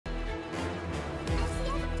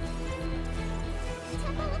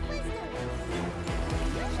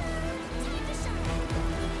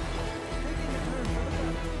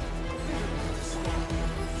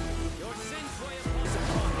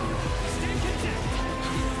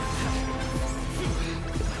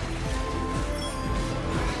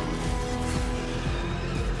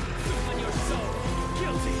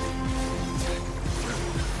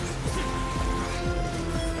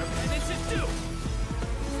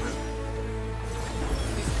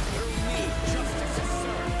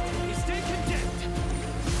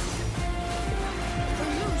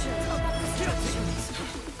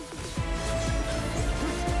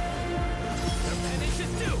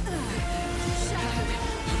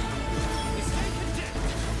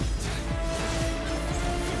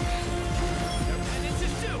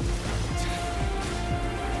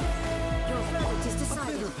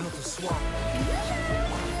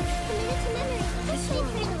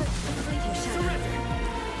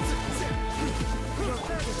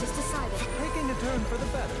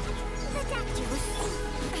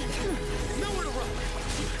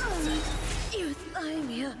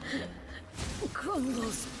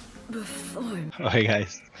Okay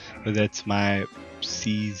guys, so that's my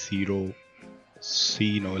C0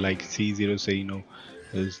 CYNO, like C0 CYNO.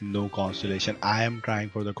 There's no constellation. I am trying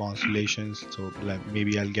for the constellations, so like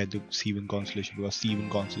maybe I'll get the C1 constellation because C1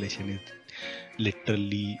 constellation is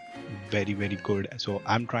literally very good. So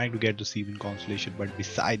I'm trying to get the C1 constellation, but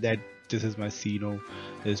beside that, this is my CYNO,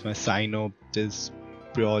 this is my CYNO, this is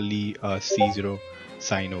purely a C0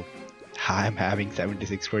 CYNO. I'm having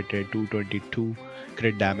 76 crit rate, 222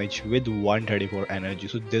 crit damage with 134 energy.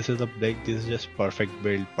 So this is just perfect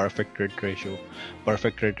build, perfect crit ratio,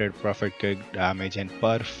 perfect crit rate, perfect crit damage, and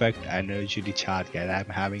perfect energy recharge. And I'm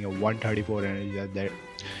having a 134 energy. That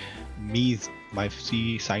means my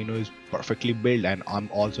CYNO is perfectly built, and I'm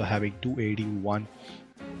also having 281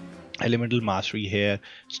 elemental mastery here,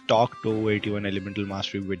 stock 281 elemental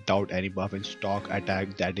mastery without any buff, and stock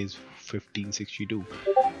attack that is 1562.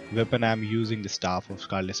 Weapon I'm using the staff of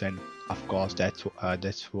Scarlet, and of course that's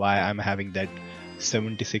why I'm having that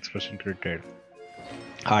 76% crit rate.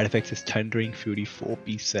 Artifacts is Thundering Fury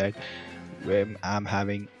 4-piece set where I'm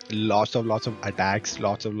having lots of attacks,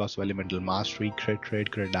 lots of elemental mastery, crit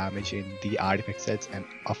rate, crit damage in the artifact sets, and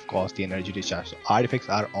of course the energy recharge. So artifacts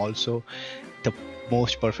are also the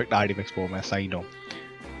most perfect artifacts for my CYNO.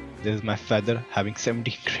 This is my feather having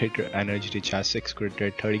 17 crit energy recharge, 6 crit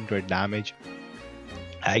rate, 13 crit damage.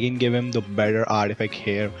 I can give him the better artifact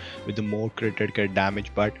here with the more crit rate, crit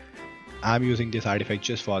damage, but I'm using this artifact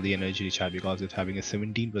just for the energy recharge because it's having a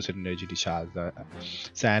 17% energy recharge.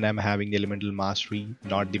 And I'm having the elemental mastery,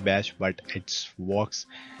 not the best, but it works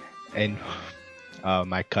in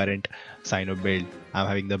my current CYNO build. I'm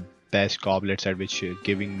having the best goblet set, which is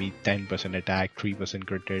giving me 10% attack, 3%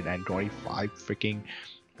 crit rate, and 25 freaking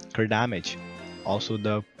crit damage. Also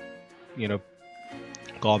the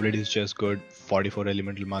goblet is just good, 44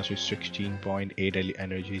 elemental mastery, 16.8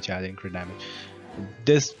 energy recharge, and crit damage.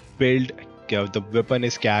 This build, the weapon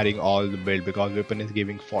is carrying all the build because weapon is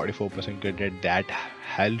giving 44% crit rate. That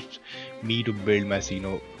helps me to build my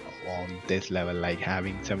CYNO on this level, like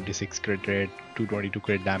having 76 crit rate, 222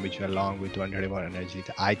 crit damage along with 131 energy.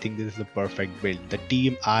 I think this is the perfect build. The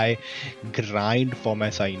team I grind for my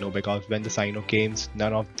CYNO because when the CYNO came,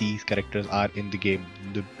 none of these characters are in the game.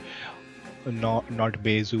 Not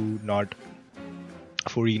Bezu, not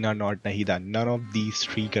Furina, not Nahida. None of these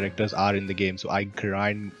three characters are in the game, so I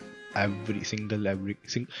grind every single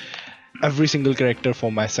character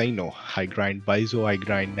for my CYNO. I grind Baizo, I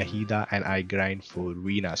grind Nahida, and I grind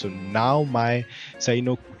Furina. So now my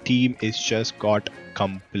CYNO team is just got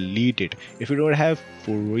completed. If you don't have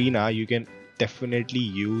Furina, you can definitely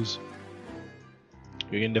use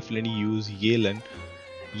Yelan.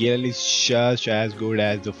 Yelan is just as good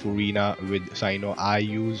as the Furina with CYNO. I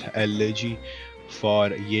use Allergy for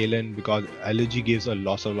Yelan because Allergy gives a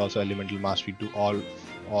lots of elemental mastery to all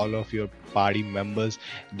of your party members.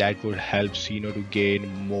 That would help CYNO to gain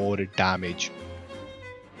more damage.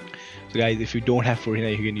 So guys, if you don't have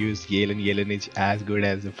Furina, you can use Yelan. Yelan is as good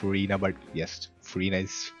as the Furina, but yes, Furina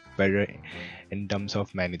is better in terms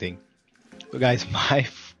of many things. So guys, my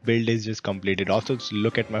build is just completed. Also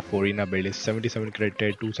look at my Furina build. Is 77 crit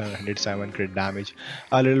rate, 207 crit damage,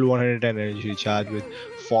 a little 110 energy recharge with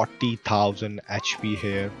 40,000 HP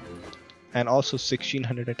here, and also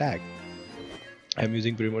 1600 attack. I'm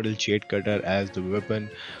using Primordial Jade Cutter as the weapon.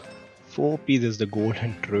 4 piece is the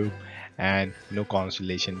golden troop, and no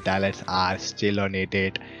constellation. Talents are still on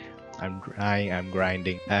 88. I'm trying, I'm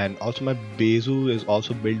grinding, and also my Bezu is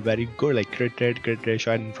also built very good, like crit rate, crit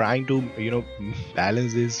ratio. I'm trying to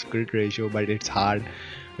balance this crit ratio, but it's hard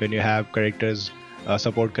when you have characters,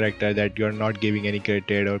 support character that you're not giving any crit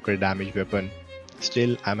rate or crit damage weapon.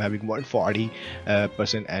 Still, I'm having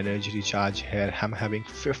 140% energy recharge here. I'm having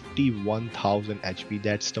 51,000 HP.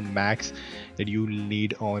 That's the max that you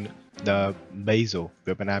need on the Bezu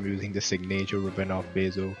weapon. I'm using the signature weapon of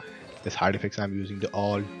Bezu. This artifacts I'm using the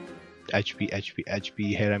all HP.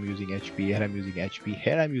 Here I'm using HP. Here I'm using HP.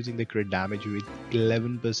 Here I'm using the crit damage with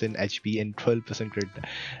 11% HP and 12% crit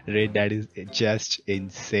rate. That is just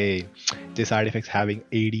insane. This artifact's having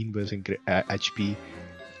 18% HP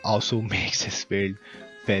also makes this build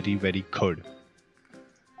very good.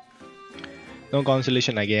 No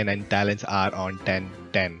constellation again, and talents are on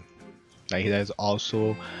 10-10. Like there's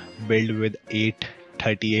also build with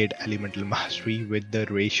 838 elemental mastery with the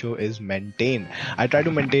ratio is maintained. I try to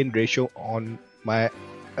maintain ratio on my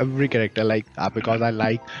every character, like because I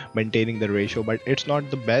like maintaining the ratio, but it's not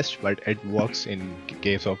the best, but it works in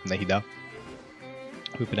case of Nahida.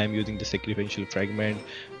 Weapon I'm using the sacrificial fragment.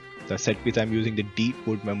 The set piece I'm using the deep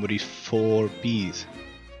wood memories 4 piece.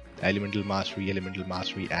 elemental mastery,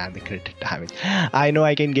 and the crit damage. I know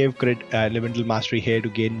I can give crit elemental mastery here to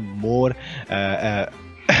gain more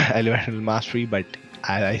elemental mastery, but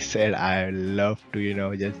as I said, I love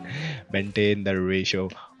to just maintain the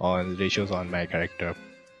ratios on my character.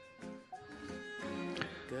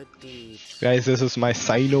 Guys, this is my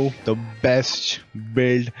CYNO, the best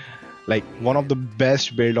build, like one of the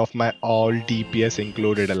best build of my all DPS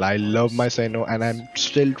included. I love my CYNO, and I'm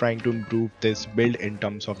still trying to improve this build in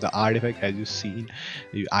terms of the artifact. As you've seen,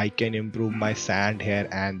 I can improve my sand here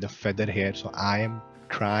and the feather here, so I am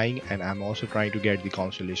trying, and I'm also trying to get the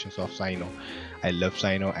constellations of CYNO. I love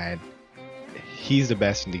CYNO, and he's the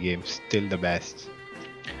best in the game, still the best.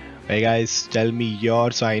 Hey guys, tell me your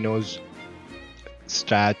CYNOs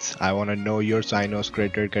stats. I want to know your CYNOs,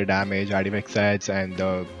 critical damage, artifact sets, and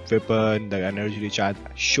the weapon, the energy recharge.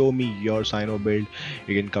 Show me your CYNO build.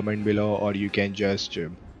 You can comment below, or you can just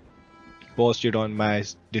post it on my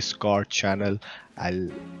Discord channel. I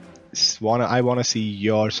wanna see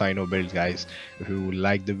your CYNO builds, guys. If you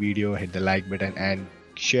like the video, hit the like button and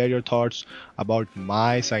share your thoughts about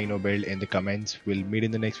my CYNO build in the comments. We'll meet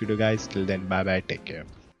in the next video, guys. Till then, bye bye, take care.